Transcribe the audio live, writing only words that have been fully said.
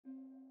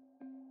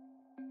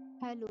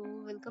Hello,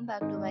 welcome back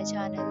to my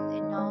channel,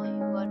 and now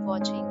you are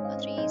watching a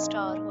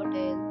 3-star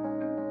hotel.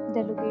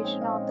 The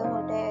location of the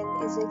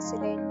hotel is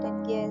excellent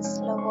and guests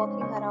love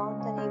walking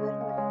around the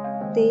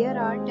neighborhood. There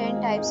are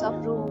 10 types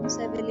of rooms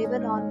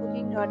available on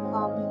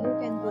booking.com. You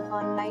can book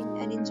online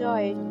and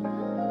enjoy it.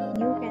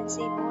 You can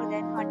see more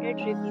than 100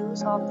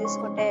 reviews of this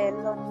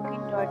hotel on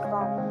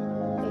booking.com.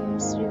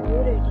 Its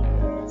review rating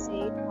is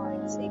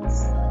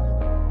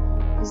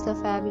 8.6. Is the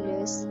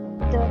fabulous.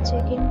 The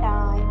check-in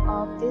time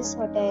of this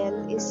hotel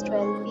is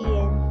 12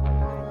 p.m.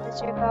 and the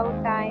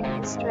check-out time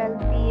is 12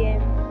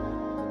 p.m.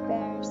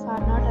 Pets are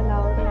not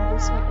allowed in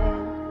this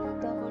hotel.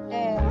 The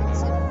hotel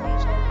accepts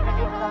major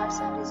credit cards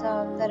and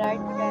reserves the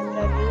right to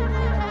temporarily hold an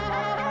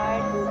amount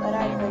prior to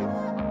arrival.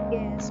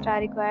 Guests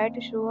are required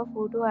to show a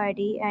photo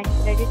ID and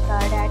credit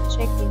card at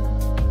check-in.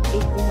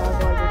 If you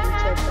have already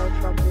checked out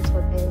from this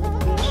hotel,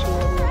 please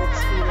share your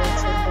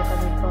experience in the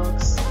comment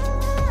box.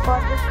 For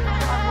booking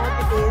or more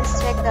details,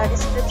 check the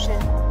description.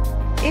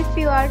 If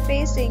you are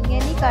facing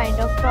any kind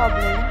of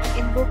problem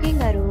in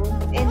booking a room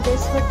in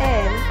this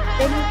hotel,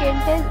 then you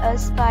can tell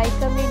us by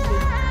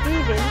commenting.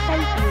 We will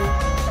help you.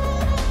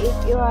 If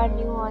you are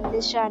new on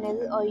this channel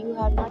or you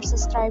have not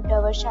subscribed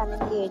our channel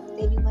yet,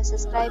 then you must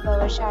subscribe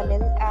our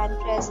channel and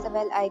press the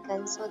bell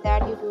icon so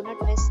that you do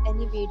not miss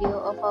any video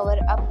of our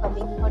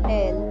upcoming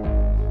hotel.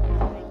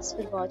 Thanks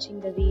for watching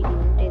the video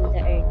till the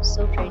end.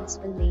 So friends,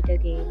 will meet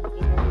again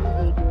in a new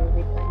video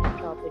with a new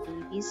property.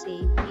 Be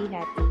safe, be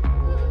happy.